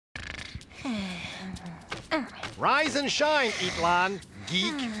Rise and shine, Itlan,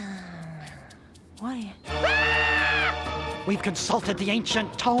 geek. What are you... We've consulted the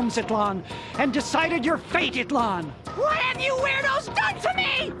ancient tomes, Itlan, and decided your fate, Itlan. What have you weirdos done to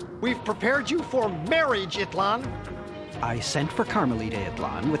me? We've prepared you for marriage, Itlan. I sent for Carmelita,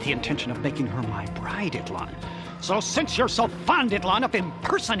 Itlan, with the intention of making her my bride, Itlan. So since you're so fond, Itlan, of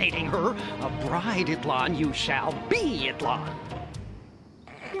impersonating her, a bride, Itlan, you shall be, Itlan.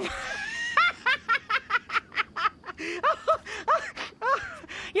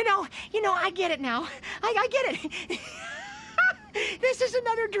 You know, I get it now. I get it. This is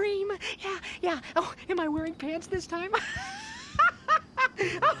another dream. Yeah. Oh, am I wearing pants this time?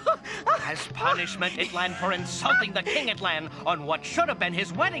 As punishment, Itlan, for insulting the King Itlan on what should have been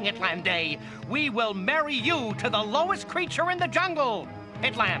his wedding Itlan Day, we will marry you to the lowest creature in the jungle,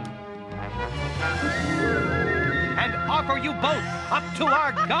 Itlan. And offer you both up to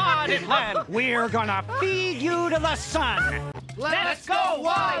our god, Itlan. We're gonna feed you to the sun. Let's go,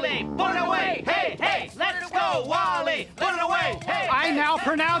 Wally! Put it away! Hey! Let's go, Wally! Put it away! Hey! I now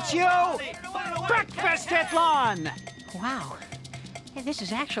pronounce you breakfast, Itlan. Wow. Hey, this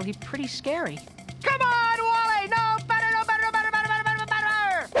is actually pretty scary. Come on, Wally! No better!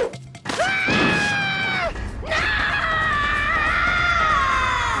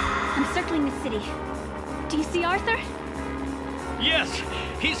 I'm circling the city. Do you see Arthur? Yes!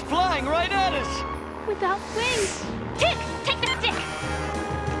 He's flying right at us! Without wings. Dick! Take the stick!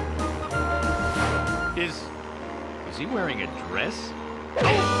 Is he wearing a dress?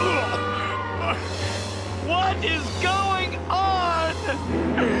 What is going on?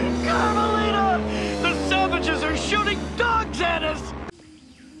 Carmelita! The savages are shooting dogs at us!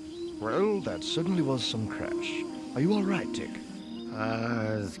 Well, that certainly was some crash. Are you all right, Dick?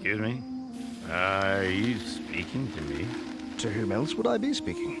 Excuse me? Are you speaking to me? To whom else would I be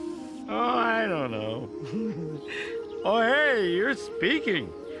speaking? Oh, I don't know. Oh, hey, you're speaking.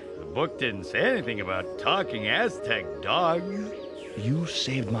 The book didn't say anything about talking Aztec dogs. You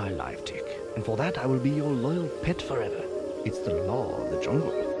saved my life, Dick, and for that I will be your loyal pet forever. It's the law of the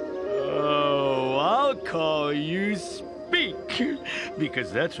jungle. Oh, I'll call you Speak,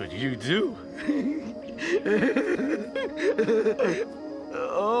 because that's what you do.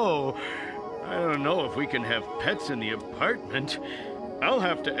 Oh, I don't know if we can have pets in the apartment. I'll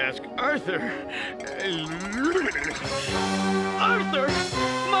have to ask Arthur. Arthur!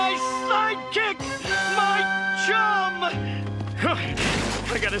 My sidekick! My chum!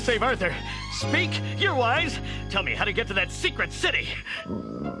 I gotta save Arthur. Speak, you're wise. Tell me how to get to that secret city.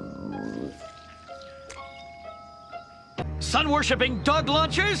 Sun-worshipping dog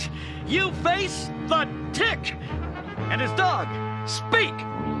launchers, you face the Tick! And his dog, Speak!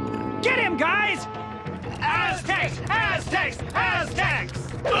 Get him, guys! Aztecs! Aztecs! Aztecs!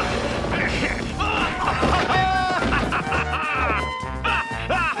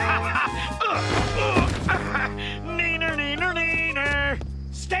 Neener!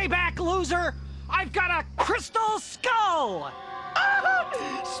 Stay back, loser! I've got a crystal skull!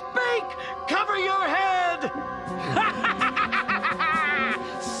 Speak! Cover your head!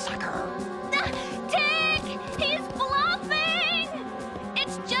 Sucker! Dick! He's bluffing!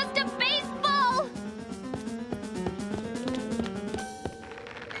 It's just a baseball!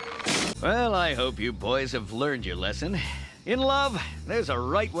 Well, I hope you boys have learned your lesson. In love, there's a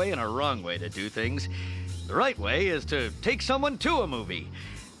right way and a wrong way to do things. The right way is to take someone to a movie.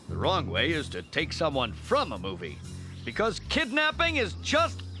 The wrong way is to take someone from a movie. Because kidnapping is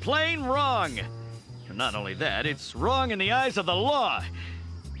just plain wrong. And not only that, it's wrong in the eyes of the law.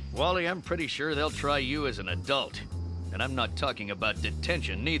 Wally, I'm pretty sure they'll try you as an adult. And I'm not talking about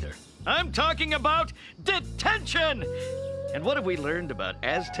detention, neither. I'm talking about detention! And what have we learned about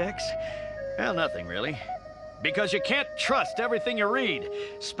Aztecs? Well, nothing really. Because you can't trust everything you read,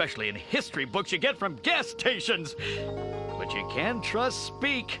 especially in history books you get from gas stations. But you can trust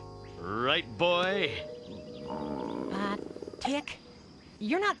Speak, right, boy? Tick,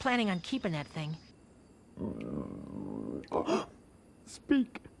 you're not planning on keeping that thing.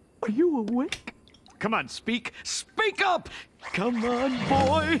 Speak, are you awake? Come on, Speak. Speak up! Come on,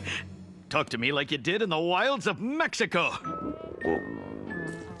 boy! Talk to me like you did in the wilds of Mexico.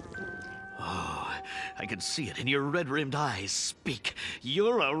 Oh, I can see it in your red-rimmed eyes. Speak.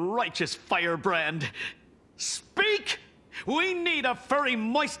 You're a righteous firebrand. Speak! We need a furry,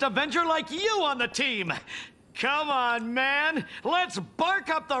 moist Avenger like you on the team. Come on, man. Let's bark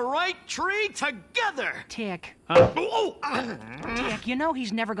up the right tree together. Tick. Oh! Tick, you know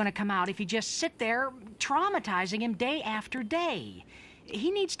he's never going to come out if you just sit there traumatizing him day after day.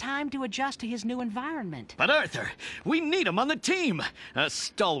 He needs time to adjust to his new environment. But Arthur, we need him on the team. A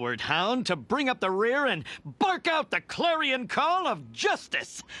stalwart hound to bring up the rear and bark out the clarion call of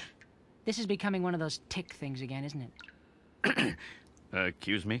justice. This is becoming one of those tick things again, isn't it?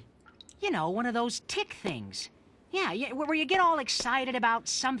 Excuse me? You know, one of those tick things. Yeah, where you get all excited about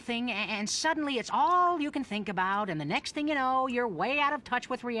something, and suddenly it's all you can think about, and the next thing you know, you're way out of touch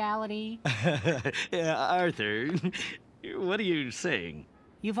with reality. Yeah, Arthur, what are you saying?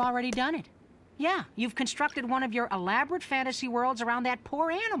 You've already done it. Yeah, you've constructed one of your elaborate fantasy worlds around that poor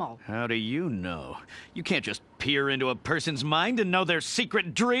animal. How do you know? You can't just peer into a person's mind and know their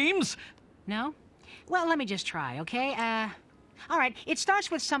secret dreams. No? Well, let me just try, okay? All right, it starts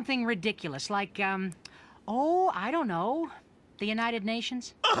with something ridiculous, like, oh, I don't know. The United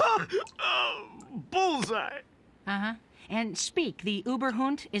Nations? Bullseye! Uh-huh. And Speak, the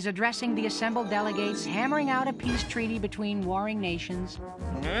Uberhund, is addressing the assembled delegates, hammering out a peace treaty between warring nations.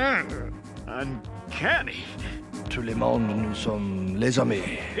 Uncanny. Tout le monde, nous sommes les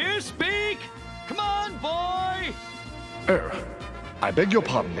amis. Here, Speak! Come on, boy! Oh, I beg your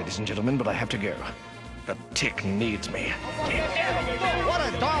pardon, ladies and gentlemen, but I have to go. The tick needs me. What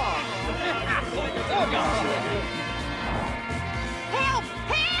a dog! Help!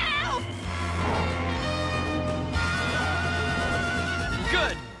 Help!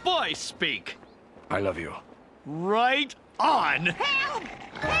 Good boy, Speak. I love you. Right on! Help!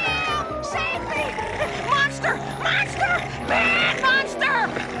 Help! Save me! Monster! Monster! Bad monster!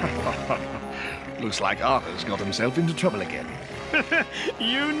 Looks like Arthur's got himself into trouble again.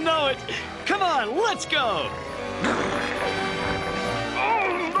 You know it! Come on, let's go!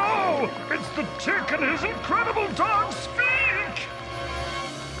 Oh no! It's the tick and his incredible dog, Speak!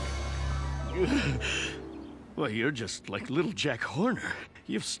 Well, you're just like little Jack Horner.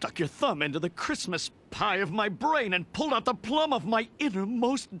 You've stuck your thumb into the Christmas pie of my brain and pulled out the plum of my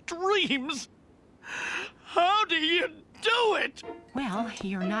innermost dreams. How do you do it? Well,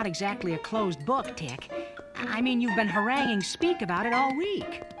 you're not exactly a closed book, Tick. I mean, you've been haranguing Speak about it all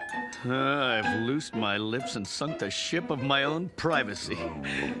week. I've loosed my lips and sunk the ship of my own privacy.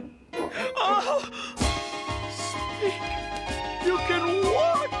 Oh! Speak! You can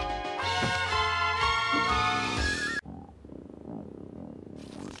walk!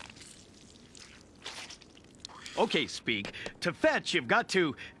 Okay, Speak. To fetch, you've got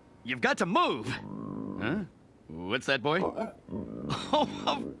to move. Huh? What's that, boy? Oh,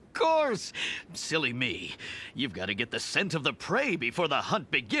 of course! Silly me. You've got to get the scent of the prey before the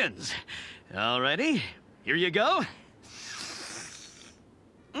hunt begins. Alrighty, here you go.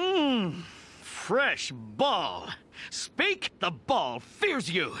 Fresh ball. Speak, the ball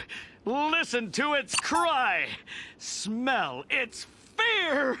fears you. Listen to its cry. Smell its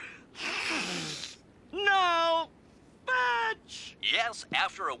fear. Now, fetch! Yes,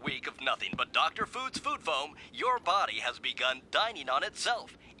 after a week of nothing but Dr. Food's food foam, your body has begun dining on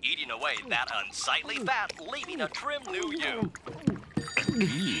itself, eating away that unsightly fat, leaving a trim new you.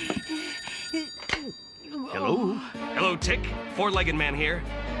 Hello? Hello, Tick. Four-legged man here.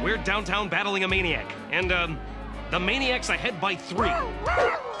 We're downtown battling a maniac. And, the maniac's ahead by 3.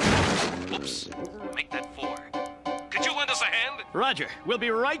 Oops. Make that 4. Could you lend us a hand? Roger, we'll be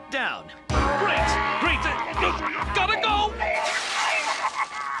right down. Great! Gotta go!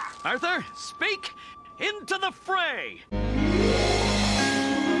 Arthur, Speak, into the fray!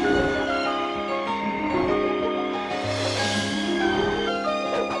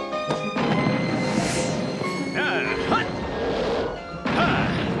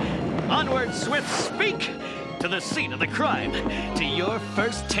 Onward, swift Speak, to the scene of the crime, to your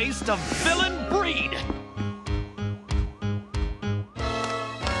first taste of villain breed.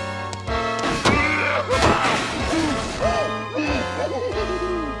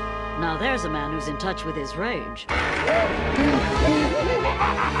 Now there's a man who's in touch with his rage.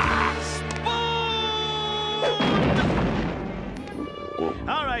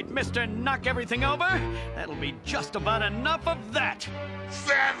 All right, Mr. Knock Everything Over. That'll be just about enough of that.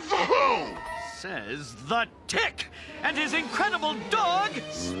 Says who? Says the Tick and his incredible dog,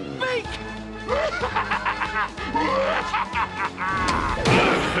 Speak.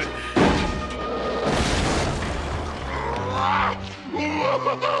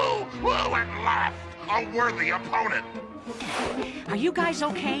 At last, a worthy opponent. Are you guys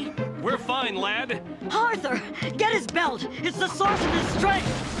okay? We're fine, lad. Arthur, get his belt. It's the source of his strength.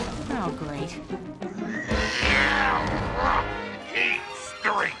 Oh, great. Eat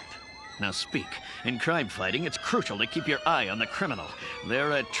strength. Now Speak. In crime fighting, it's crucial to keep your eye on the criminal.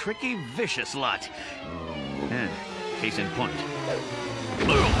 They're a tricky, vicious lot. And case in point.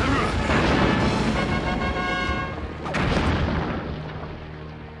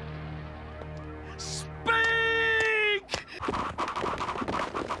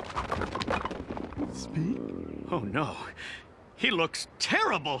 Speak? Oh, no. He looks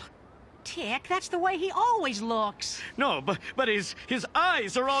terrible. Tick, that's the way he always looks. No, but his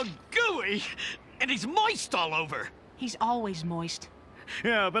eyes are all gooey, and he's moist all over. He's always moist.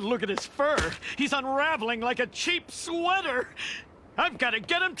 Yeah, but look at his fur. He's unraveling like a cheap sweater. I've got to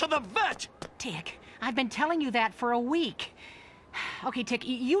get him to the vet. Tick, I've been telling you that for a week. Okay, Tick,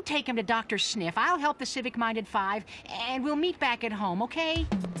 you take him to Dr. Sniff. I'll help the civic-minded five, and we'll meet back at home, okay?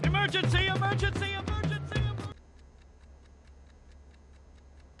 Emergency, emergency, emergency!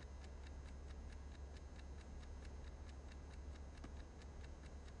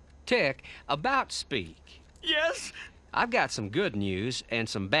 Tick, about Speak. Yes? I've got some good news and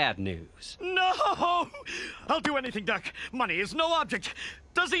some bad news. No! I'll do anything, Doc. Money is no object.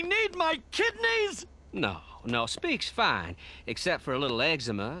 Does he need my kidneys? No, Speak's fine, except for a little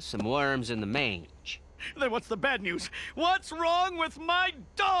eczema, some worms in the mange. Then what's the bad news? What's wrong with my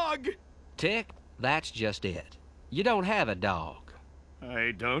dog? Tick, that's just it. You don't have a dog.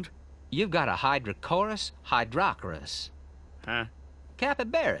 I don't? You've got a Hydrocorus hydrocorus. Huh?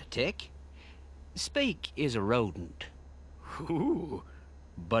 Capybara, Tick. Speak is a rodent. Ooh.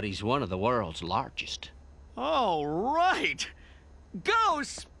 But he's one of the world's largest. All right. Go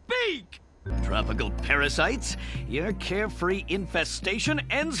Speak! Tropical parasites, your carefree infestation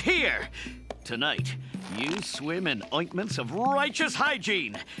ends here. Tonight, you swim in ointments of righteous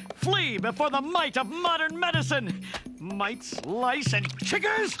hygiene. Flee before the might of modern medicine. Mites, lice, and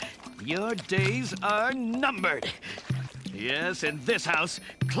chiggers, your days are numbered. Yes, in this house,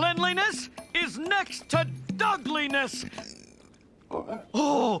 cleanliness is next to dogliness.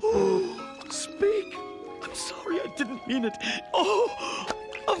 Oh, Speak. I'm sorry, I didn't mean it. Oh,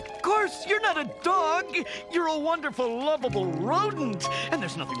 of course, you're not a dog. You're a wonderful, lovable rodent. And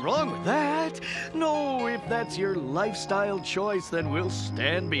there's nothing wrong with that. No, if that's your lifestyle choice, then we'll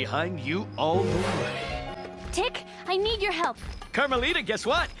stand behind you all the way. Tick, I need your help. Carmelita, guess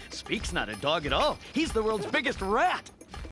what? Speak's not a dog at all. He's the world's biggest rat.